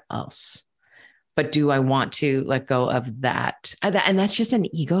everywhere else. But do I want to let go of that? And that's just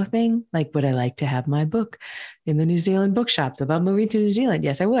an ego thing. Like, would I like to have my book in the New Zealand bookshops about moving to New Zealand?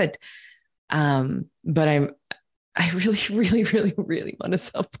 Yes, I would. But I really, really, really, really want to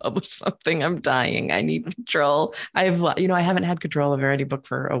self-publish something. I'm dying. I need control. I haven't had control over any book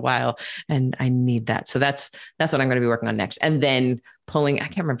for a while, and I need that. So that's what I'm going to be working on next. And then I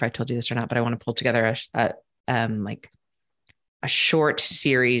can't remember if I told you this or not, but I want to pull together a short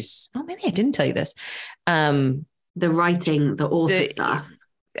series. Oh, maybe I didn't tell you this. The author stuff.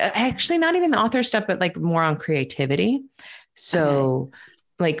 Actually, not even the author stuff, but like more on creativity. So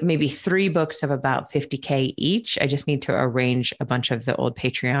like maybe 3 books of about 50K each. I just need to arrange a bunch of the old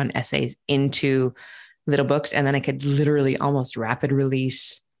Patreon essays into little books. And then I could literally almost rapid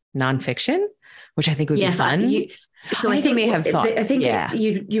release nonfiction, which I think would be fun. I think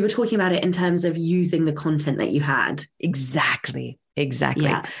you were talking about it in terms of using the content that you had. Exactly.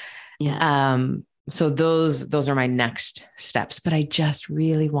 Yeah. So those are my next steps, but I just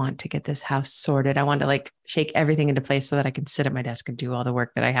really want to get this house sorted. I want to like shake everything into place so that I can sit at my desk and do all the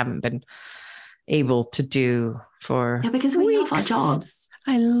work that I haven't been able to do for because we love our jobs.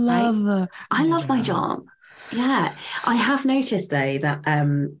 I love my job. Yeah. I have noticed though that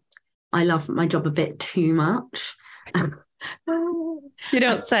I love my job a bit too much. You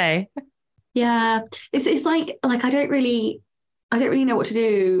don't say. Yeah. It's like I don't really know what to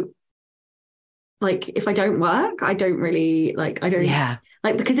do. Like if I don't work, I don't really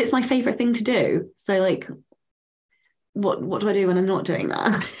because it's my favorite thing to do. So like, what do I do when I'm not doing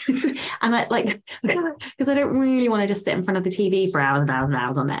that? And because I don't really want to just sit in front of the TV for hours and hours and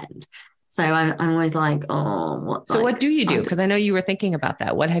hours on end. So I'm always like, what do you do? Because I know you were thinking about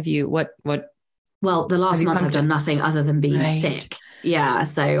that. What have you, what? Well, the last month I've done nothing other than being sick. Yeah.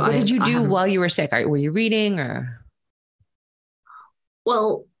 So what did you do while you were sick? Were you reading or?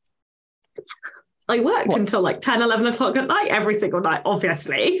 Well, I worked until like 10, 11 o'clock at night every single night,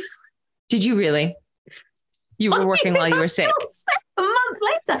 obviously. Did you really? You were working while you were sick? A month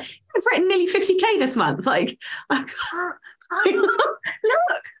later. I've written nearly 50K this month. Like, look.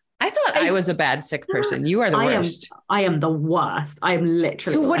 I thought I was a bad sick person. You are the worst. I am the worst. I am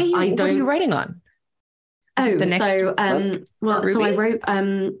literally. So what are you writing on? So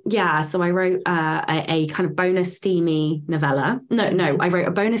I wrote a kind of bonus steamy novella. No, I wrote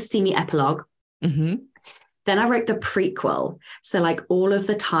a bonus steamy epilogue. Mm-hmm. Then I wrote the prequel. So like all of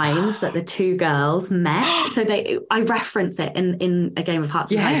the times that the two girls met. So I reference it in A Game of Hearts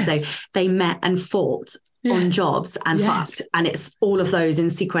and Eyes. So they met and fought on jobs and fucked. And it's all of those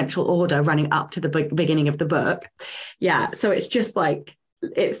in sequential order running up to the beginning of the book. Yeah. So it's just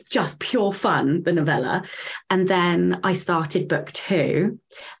pure fun, the novella. And then I started book 2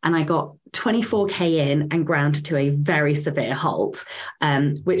 and I got 24K in and ground to a very severe halt,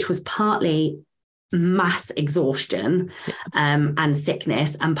 which was partly mass exhaustion and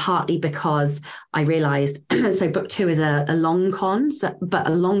sickness, and partly because I realized so book 2 is a long con, but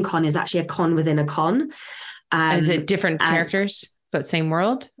a long con is actually a con within a con. And is it different characters but same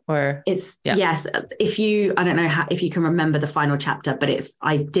world? Or it's yes. I don't know if you can remember the final chapter, but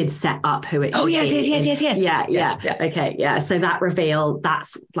I did set up who it. Oh yes. Yeah. Okay. Yeah. So that reveal,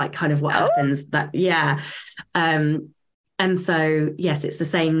 that's like kind of what happens. And so yes, it's the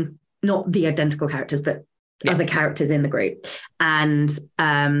same, not the identical characters, but other characters in the group. And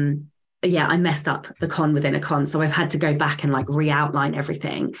I messed up the con within a con, so I've had to go back and like re-outline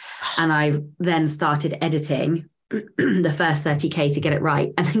everything, and I've then started editing the first 30K to get it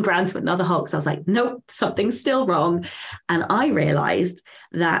right, and then ground to another Hulk. So I was like, nope, something's still wrong. And I realized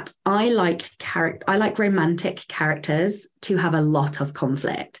that I like romantic characters to have a lot of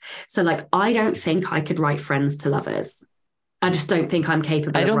conflict. So like, I don't think I could write friends to lovers. I just don't think I'm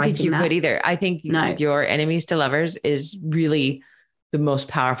capable of writing that. I don't think you could either. I think your enemies to lovers is really the most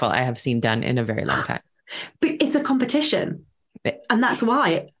powerful I have seen done in a very long time. But it's a competition. And that's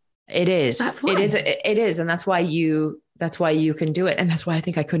why. It is. That's why. It is. And that's why you can do it. And that's why I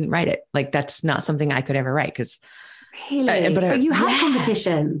think I couldn't write it. Like, that's not something I could ever write. Cause really, but you have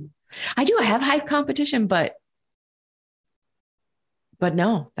competition. I do. I have high competition, but but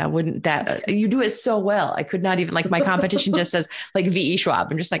no, you do it so well. I could not even, like, my competition just says like VE Schwab.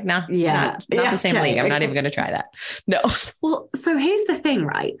 I'm just like, nah, not the same league. I'm not even going to try that. No. Well, so here's the thing,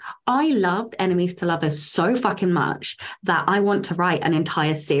 right? I loved Enemies to Lovers so fucking much that I want to write an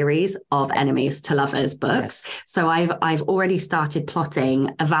entire series of Enemies to Lovers books. Yes. So I've already started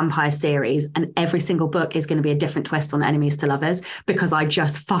plotting a vampire series, and every single book is going to be a different twist on Enemies to Lovers because I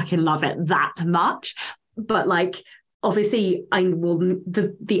just fucking love it that much. But like, obviously,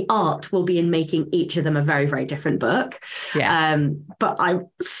 the art will be in making each of them a very, very different book. Yeah. But I'm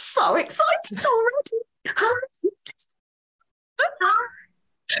so excited already.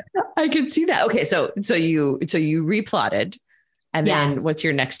 I can see that. Okay, so you replotted, and then what's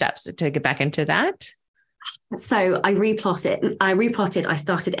your next steps to get back into that? So I replotted. I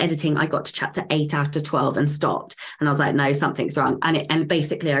started editing. I got to chapter 8 out of 12 and stopped. And I was like, no, something's wrong. And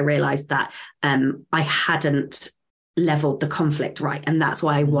basically I realized that I hadn't leveled the conflict right, and that's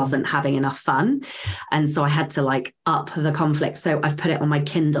why I wasn't having enough fun. And so I had to like up the conflict. So I've put it on my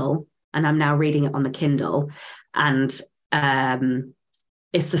Kindle, and I'm now reading it on the Kindle, and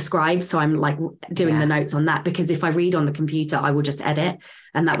it's the Scribe, so I'm like doing the notes on that, because if I read on the computer I will just edit,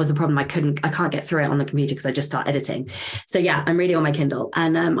 and that was the problem. I can't get through it on the computer because I just start editing. So yeah, I'm reading on my Kindle,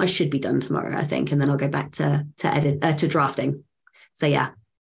 and I should be done tomorrow, I think, and then I'll go back to drafting. So yeah,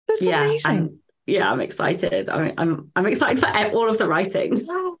 that's amazing. I'm excited. I'm excited for all of the writing. It's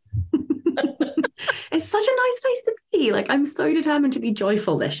such a nice place to be. Like, I'm so determined to be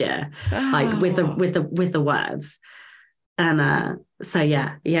joyful this year, like with the words. And so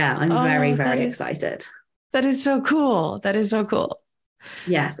yeah, I'm very, very excited. That is so cool.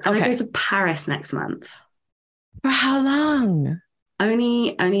 Yes, and I go to Paris next month. For how long?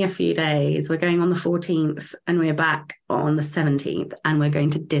 Only a few days. We're going on the 14th, and we're back on the 17th, and we're going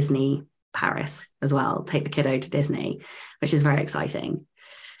to Disney Paris as well. Take the kiddo to Disney, which is very exciting.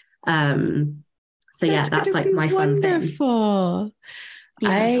 So yeah, that's like my fun thing. Wonderful.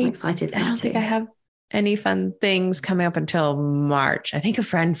 I'm excited. I don't think I have any fun things coming up until March. I think a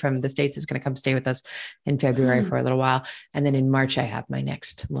friend from the States is going to come stay with us in February for a little while. And then in March, I have my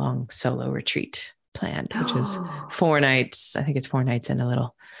next long solo retreat planned, which is 4 nights. I think it's 4 nights in a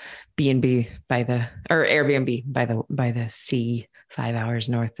little B&B Airbnb by the sea, 5 hours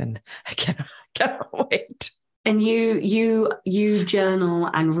north. And I cannot wait. And you journal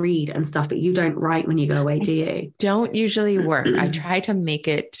and read and stuff, but you don't write when you go away, do you? Don't usually work. I try to make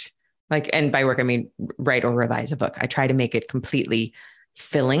it like, and by work, I mean, write or revise a book. I try to make it completely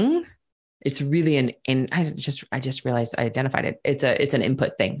filling. It's really I just realized I identified it. It's an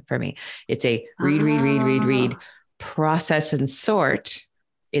input thing for me. It's a read, process and sort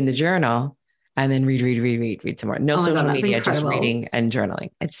in the journal, and then read some more. No social media, incredible. Just reading and journaling.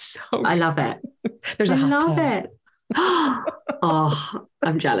 It's so good. I love it. There's a hot love tub. it. Oh,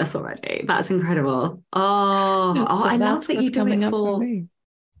 I'm jealous already. That's incredible. I love that you do it for me.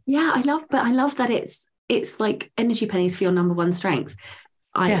 Yeah, I love that it's like energy pennies for your number one strength.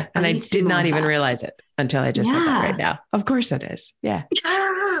 I did not even realize it until I just said that right now. Of course it is. Yeah.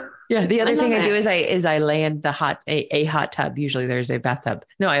 Yeah. The other thing I do is I lay in a hot tub. Usually there's a bathtub.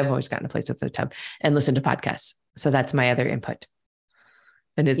 No, I've always gotten a place with a tub, and listen to podcasts. So that's my other input.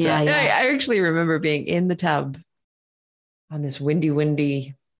 And it's, I actually remember being in the tub on this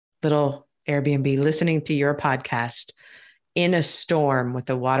windy little Airbnb, listening to your podcast in a storm with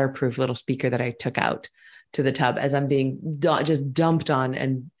a waterproof little speaker that I took out to the tub as I'm being just dumped on.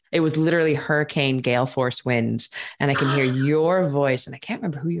 And it was literally hurricane gale force winds. And I can hear your voice, and I can't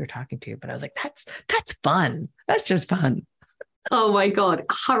remember who you were talking to, but I was like, that's fun. That's just fun. Oh my God.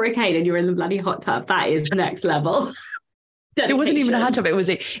 Hurricane, and you're in the bloody hot tub. That is the next level. It wasn't even a hot tub. It was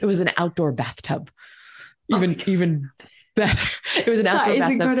an outdoor bathtub. Even better. It was an outdoor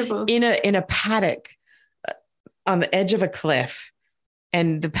bathtub incredible. in a paddock on the edge of a cliff.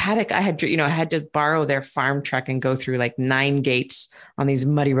 And the paddock, I had to borrow their farm truck and go through like 9 gates on these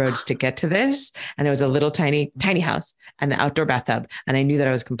muddy roads to get to this. And there was a little tiny house and the outdoor bathtub. And I knew that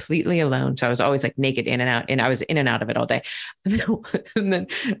I was completely alone. So I was always like naked in and out, and I was in and out of it all day. And then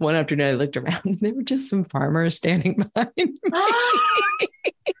one afternoon I looked around, and there were just some farmers standing behind me.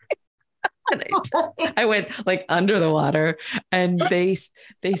 And I went like under the water, and they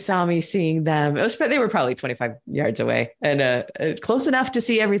saw me seeing them. They were probably 25 yards away, and close enough to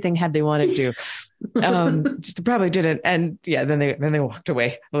see everything had they wanted to. Just probably didn't. And yeah, then they walked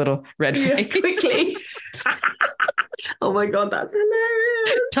away, a little red face. Quickly. Oh my God, that's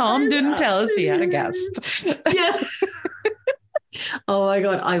hilarious. Tom didn't tell us he had a guest. Yeah. Oh my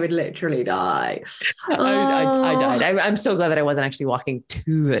God, I would literally die. I Oh. died. I'm so glad that I wasn't actually walking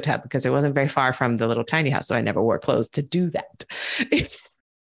to the tub because it wasn't very far from the little tiny house. So I never wore clothes to do that.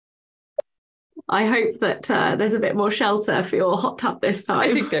 I hope that there's a bit more shelter for your hot tub this time.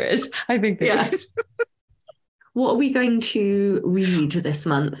 I think there is. What are we going to read this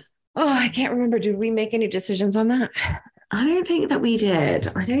month? Oh, I can't remember. Did we make any decisions on that? I don't think that we did.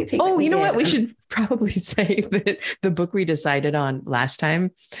 I don't think. Oh, you know what? We should probably say that the book we decided on last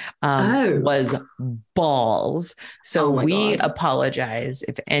time was Balls. So we apologize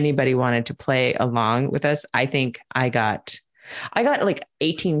if anybody wanted to play along with us. I think I got like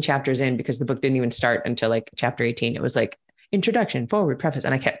 18 chapters in because the book didn't even start until like chapter 18. It was like introduction, forward, preface.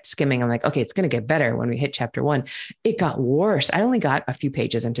 And I kept skimming. I'm like, okay, it's going to get better when we hit chapter 1. It got worse. I only got a few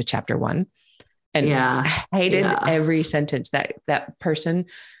pages into chapter 1. And I hated every sentence that person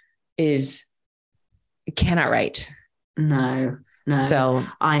cannot write. No. So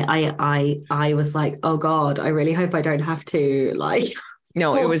I was like, oh God, I really hope I don't have to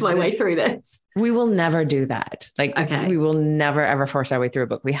force my way through this. We will never do that. We will never ever force our way through a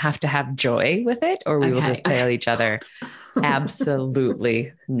book. We have to have joy with it, or we will just tell each other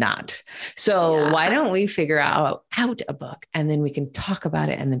absolutely not. So why don't we figure out a book and then we can talk about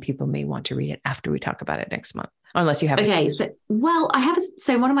it, and then people may want to read it after we talk about it next month, unless you have.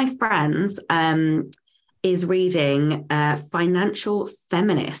 So one of my friends is reading Financial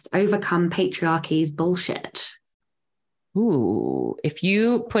Feminist: Overcome Patriarchy's Bullshit. Ooh, if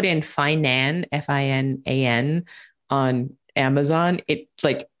you put in Finan, Finan on Amazon, it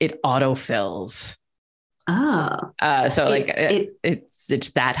autofills. It's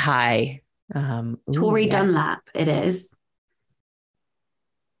that high. Tori Dunlap, it is.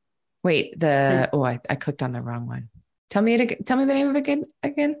 Wait, I clicked on the wrong one. Tell me the name of it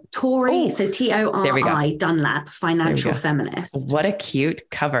again. Tori, so Tori Dunlap, Financial Feminist. What a cute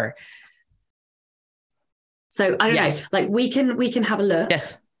cover. So I don't know, like we can have a look.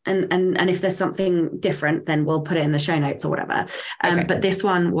 Yes. And if there's something different, then we'll put it in the show notes or whatever. But this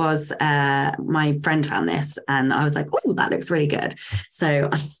one was, my friend found this and I was like, oh, that looks really good. So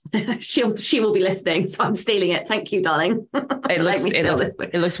she will be listening. So I'm stealing it. Thank you, darling.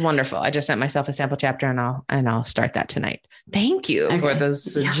 It looks wonderful. I just sent myself a sample chapter and I'll start that tonight. Thank you for the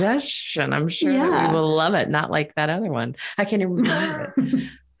suggestion. I'm sure that we will love it. Not like that other one. I can't even remember it.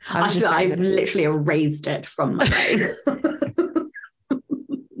 I've literally erased it from my brain.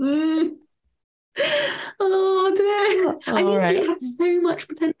 Oh dear. It had so much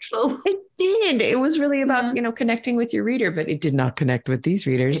potential. It did. It was really about, connecting with your reader, but it did not connect with these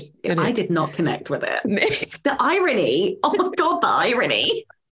readers. I did not connect with it. The irony. Oh my God, the irony.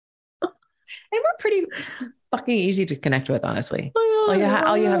 They were pretty fucking easy to connect with, honestly. All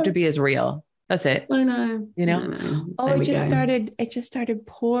you have to be is real. That's it. I know. It just started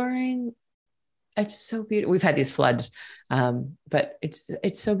pouring. It's so beautiful. We've had these floods, but it's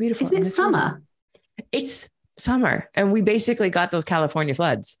so beautiful. Isn't it summer? It's summer, and we basically got those California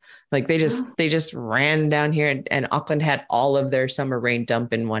floods. Like they just ran down here, and Auckland had all of their summer rain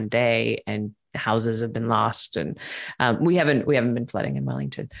dump in one day, and houses have been lost. And we haven't been flooding in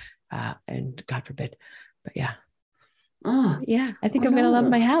Wellington, and God forbid. But yeah. Oh yeah, I think I'm gonna love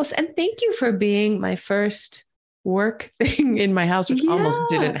my house. And thank you for being my first work thing in my house, which almost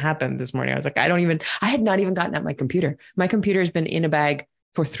didn't happen this morning. I was like, I had not even gotten at my computer. My computer has been in a bag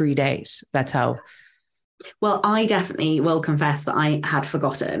for 3 days. That's how. Well, I definitely will confess that I had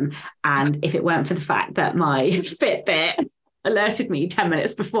forgotten. And if it weren't for the fact that my Fitbit alerted me 10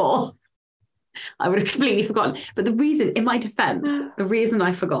 minutes before, I would have completely forgotten. But the reason, in my defense, the reason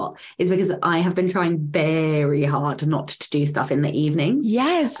I forgot is because I have been trying very hard not to do stuff in the evenings.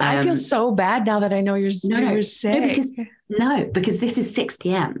 Yes, I feel so bad now that I know you're sick. Because this is 6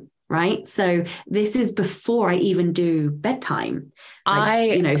 p.m. right? So this is before I even do bedtime.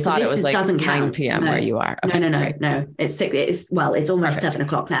 I thought it was like 9 p.m. where you are. Okay, no. It's almost 7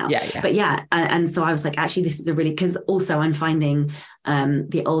 o'clock now. Yeah. But yeah. And so I was like, actually, this is because also I'm finding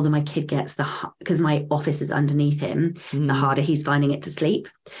the older my kid gets, because my office is underneath him, the harder he's finding it to sleep.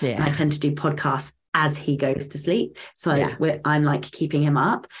 Yeah. And I tend to do podcasts as he goes to sleep. So I'm like keeping him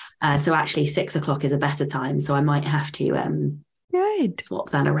up. So actually 6 o'clock is a better time. So I might have to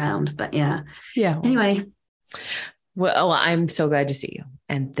swap that around. But yeah. Anyway. Well, I'm so glad to see you.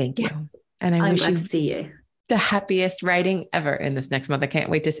 And thank you. And I wish you to see you the happiest writing ever in this next month. I can't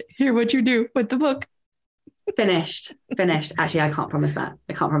wait to hear what you do with the book. Finished. Actually, I can't promise that.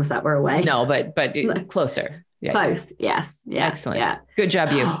 We're away. No, but closer. Yeah. Close. Yes. Yeah. Excellent. Yeah. Good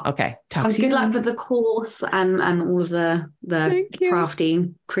job, you. Okay. Talk to you. Good luck with the course and all of the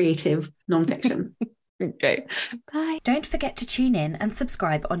crafty, creative nonfiction. Okay. Bye. Don't forget to tune in and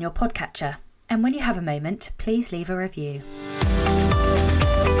subscribe on your podcatcher. And when you have a moment, please leave a review.